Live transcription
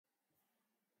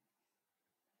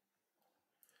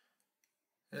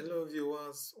Hello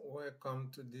viewers, welcome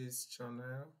to this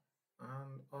channel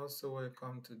and also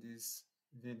welcome to this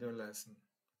video lesson.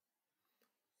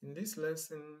 In this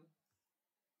lesson,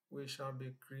 we shall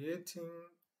be creating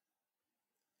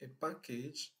a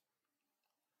package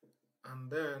and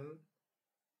then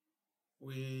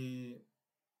we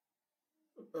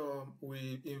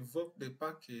invoke the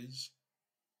package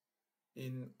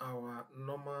in our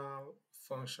normal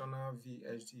functional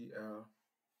VHDL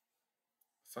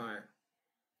file.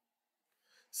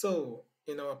 So,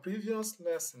 in our previous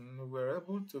lesson, we were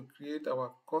able to create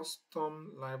our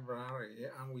custom library,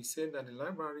 and we said that the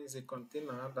library is a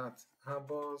container that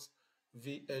harbors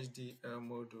VHDL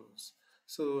modules.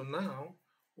 So now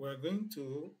we're going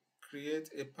to create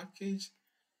a package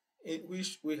in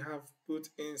which we have put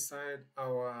inside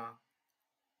our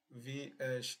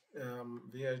VHDL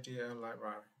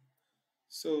library.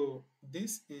 So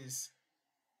this is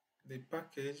the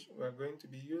package we're going to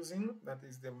be using, that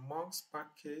is the mux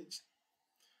package.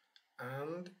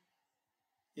 And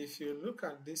if you look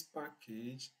at this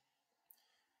package,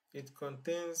 it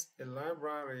contains a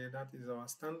library that is our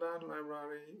standard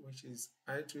library, which is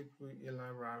IEEE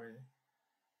library,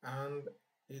 and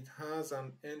it has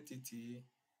an entity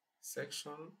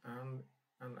section and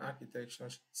an architecture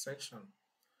section.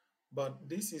 But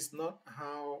this is not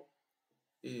how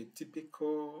a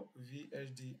typical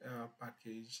VHDL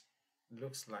package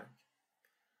looks like.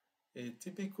 A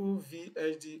typical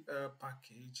VHDL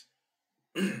package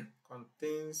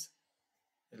contains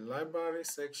a library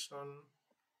section,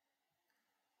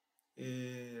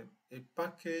 a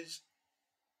package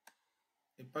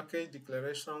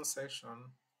declaration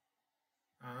section,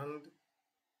 and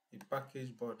a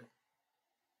package body.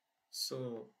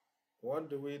 So what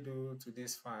do we do to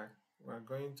this file? We are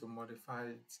going to modify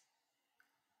it.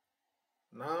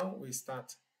 Now we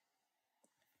start.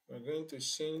 We're going to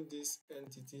change this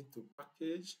entity to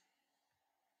package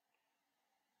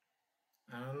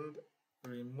and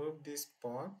remove this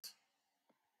port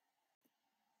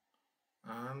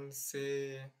and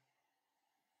say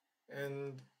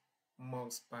end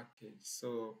mux package.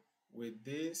 So with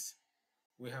this,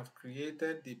 we have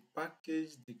created the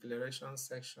package declaration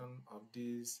section of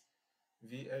this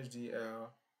VHDL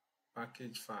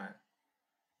package file.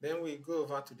 Then we go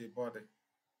over to the body.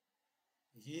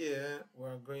 Here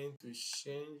we're going to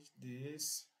change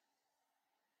this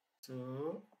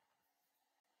to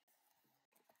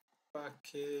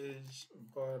package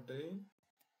body.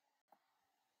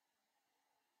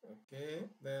 Okay,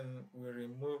 then we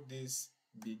remove this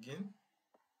begin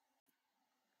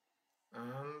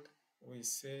and we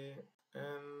say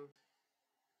end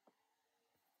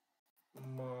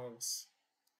mux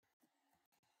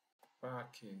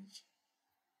package.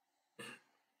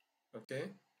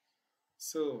 Okay,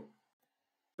 so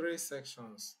three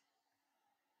sections: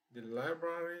 the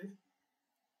library,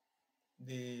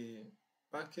 the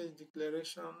package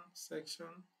declaration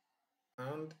section,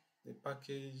 and the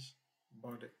package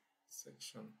body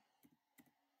section.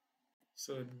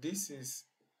 So this is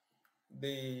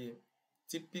the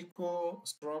typical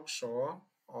structure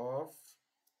of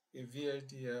a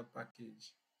VHDL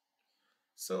package.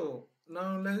 So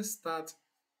now let's start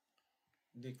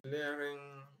declaring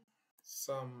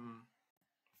some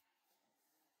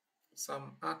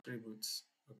attributes,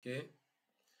 okay?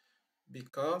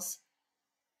 Because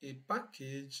a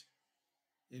package,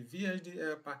 a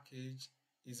VHDL package,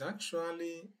 is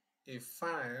actually a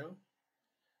file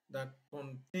that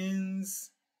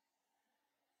contains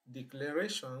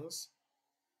declarations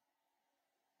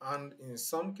and in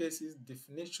some cases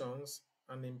definitions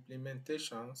and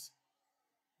implementations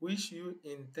which you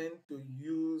intend to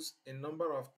use a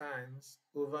number of times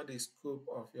over the scope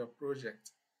of your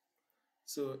project.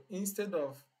 So instead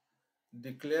of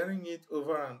declaring it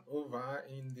over and over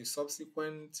in the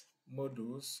subsequent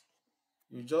modules,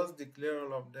 you just declare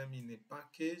all of them in a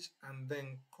package and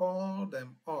then call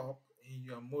them up in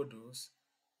your modules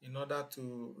in order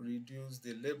to reduce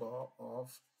the labor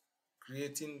of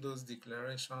creating those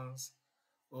declarations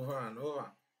over and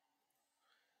over.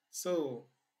 So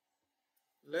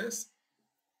let's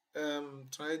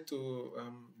try to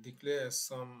declare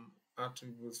some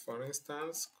attributes. For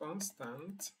instance,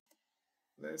 constant.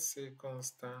 Let's say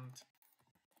constant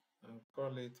and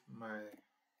call it my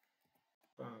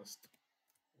first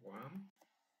one.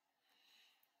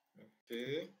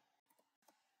 Okay.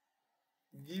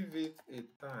 Give it a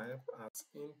type as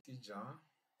integer,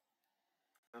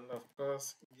 and of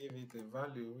course give it a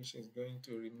value which is going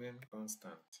to remain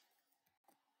constant.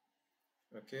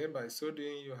 Okay, by so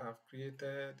doing you have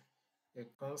created a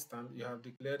constant, you have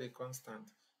declared a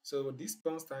constant. So this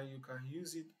constant, you can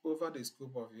use it over the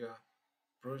scope of your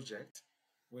project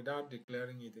without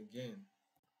declaring it again.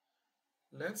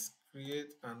 Let's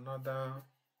create another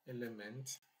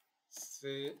element,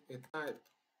 say a type,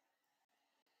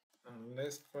 and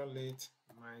let's call it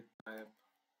my type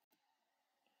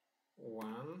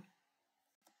 1.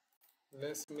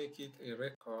 Let's make it a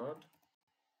record.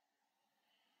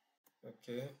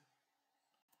 Okay.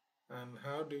 And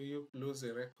how do you close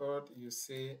a record? You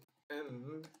say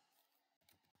end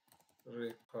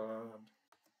record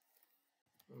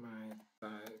my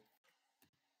type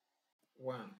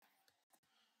 1.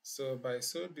 So by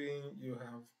so doing, you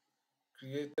have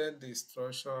created the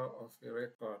structure of a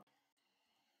record.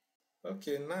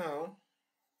 Okay, now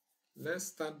let's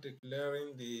start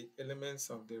declaring the elements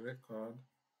of the record.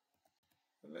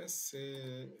 Let's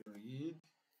say read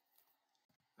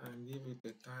and give it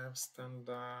a type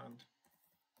standard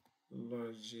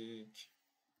logic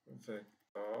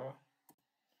vector.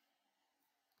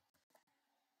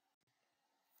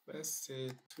 Let's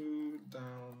say 2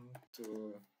 down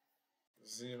to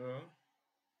 0.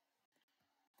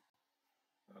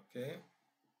 Okay.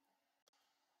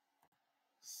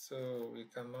 So we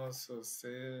can also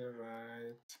say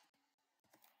write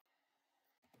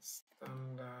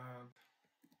standard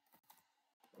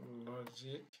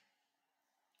logic.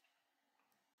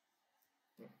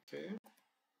 Okay.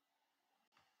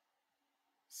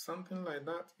 Something like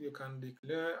that. You can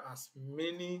declare as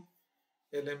many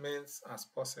elements as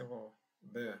possible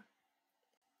there.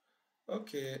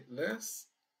 Okay, let's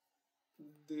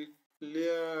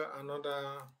declare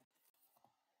another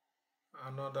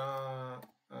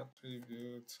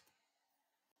attribute.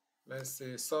 Let's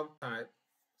say subtype.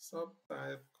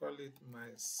 Subtype, call it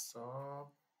my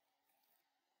sub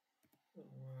 1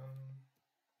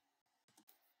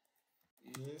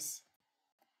 is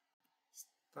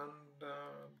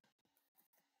standard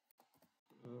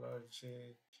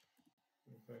logic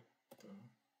vector.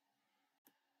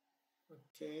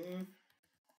 Okay,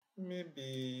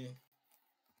 maybe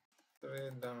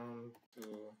 3 down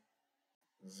to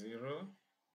 0.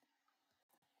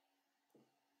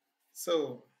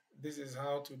 So this is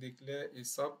how to declare a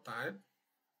subtype,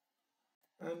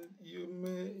 and you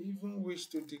may even wish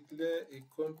to declare a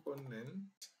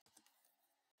component.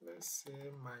 Let's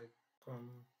say my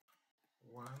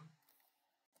comp1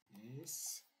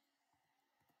 is,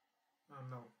 oh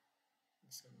no,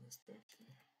 it's a mistake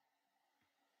here.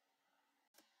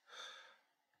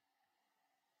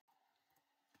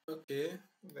 Okay,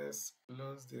 let's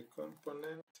close the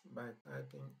component by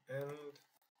typing end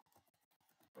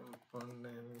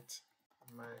component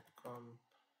my comp1.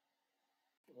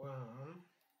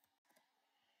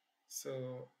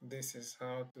 So this is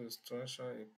how to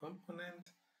structure a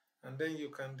component, and then you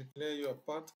can declare your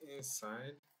port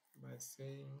inside by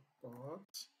saying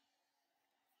port.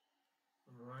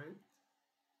 Right.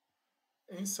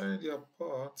 Inside your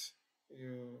port,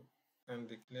 you can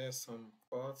declare some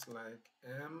ports like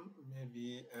M.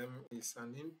 Maybe M is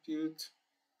an input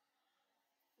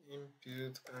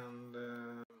and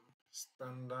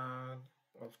standard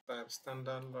of type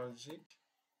standard logic,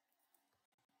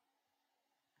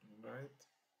 right?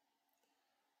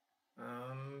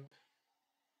 And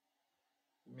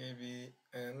maybe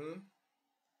N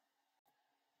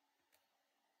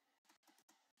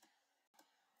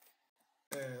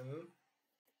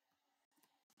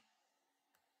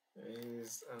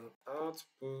is an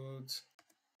output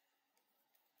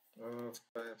of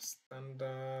type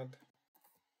standard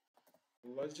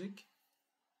logic.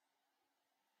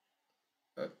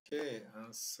 Okay,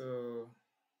 and so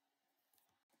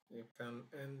you can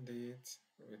end it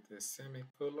with a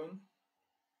semicolon,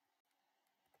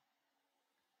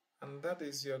 and that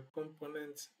is your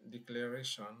component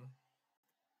declaration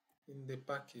in the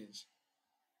package.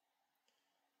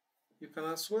 You can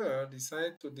as well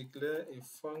decide to declare a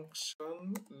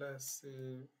function. Let's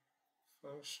say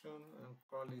function and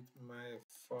call it my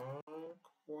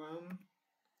func1,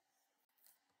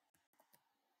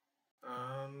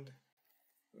 and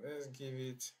let's give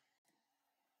it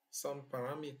some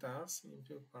parameters,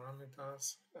 input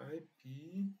parameters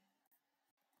IP,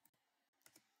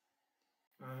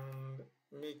 and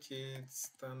make it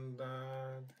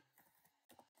standard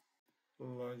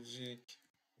logic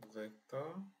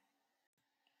vector.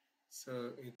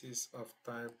 So it is of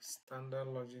type standard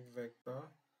logic vector,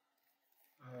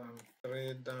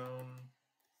 3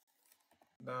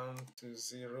 down to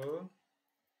 0.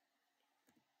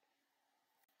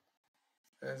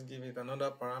 Let's give it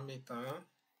another parameter,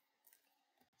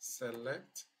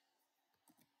 select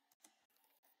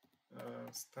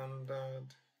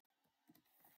standard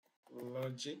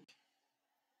logic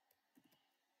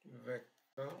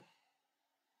vector.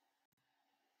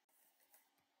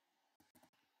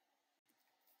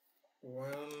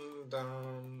 1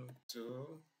 down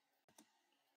to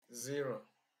 0.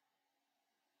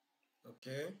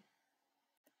 Okay.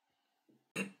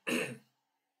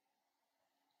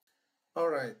 All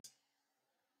right.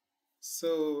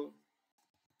 So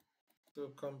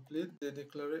to complete the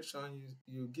declaration,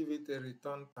 you give it a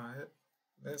return type.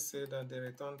 Let's say that the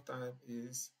return type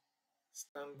is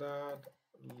standard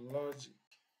logic,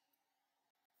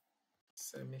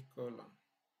 semicolon.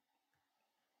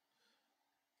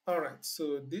 All right,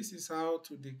 so this is how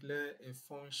to declare a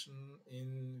function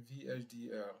in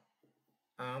VHDL.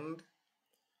 And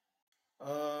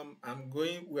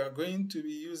we are going to be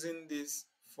using this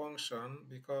function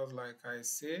because, like I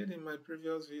said in my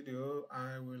previous video,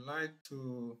 I would like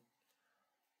to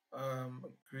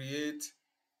create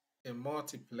a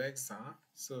multiplexer.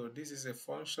 So this is a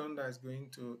function that is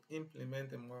going to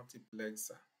implement a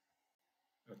multiplexer.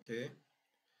 Okay,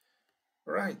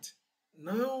 right.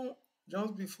 Now,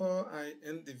 just before I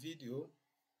end the video,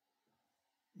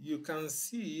 you can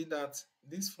see that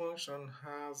this function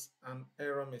has an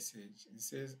error message. It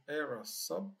says error,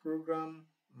 subprogram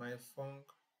my func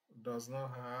does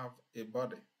not have a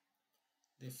body.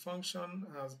 The function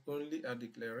has only a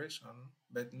declaration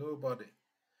but no body.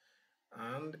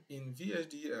 And in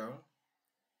VHDL,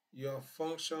 your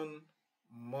function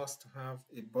must have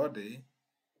a body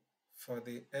for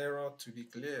the error to be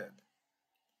cleared.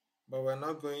 But we're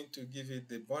not going to give it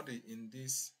the body in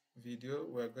this video.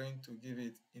 We're going to give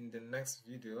it in the next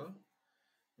video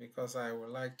because I would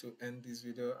like to end this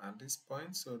video at this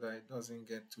point so that it doesn't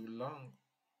get too long.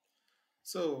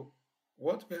 So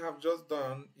what we have just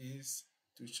done is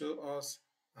to show us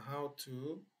how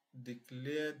to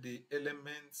declare the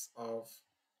elements of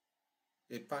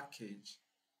a package.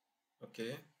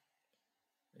 Okay,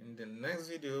 in the next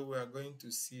video we are going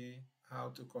to see how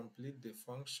to complete the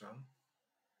function,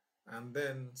 and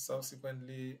then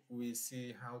subsequently we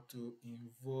see how to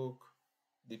invoke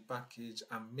the package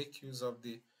and make use of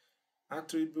the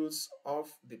attributes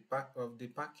of the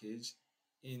package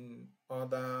in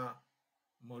other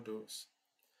modules.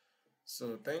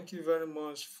 So thank you very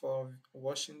much for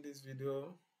watching this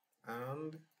video,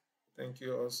 and thank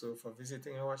you also for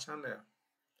visiting our channel.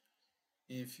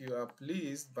 If you are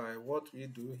pleased by what we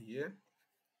do here,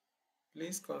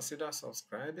 please consider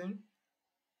subscribing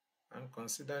and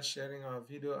consider sharing our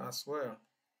video as well.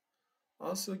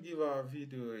 Also give our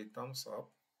video a thumbs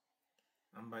up,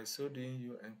 and by so doing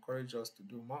you encourage us to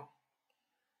do more.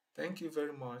 Thank you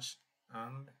very much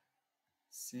and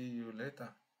see you later.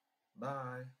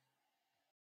 Bye.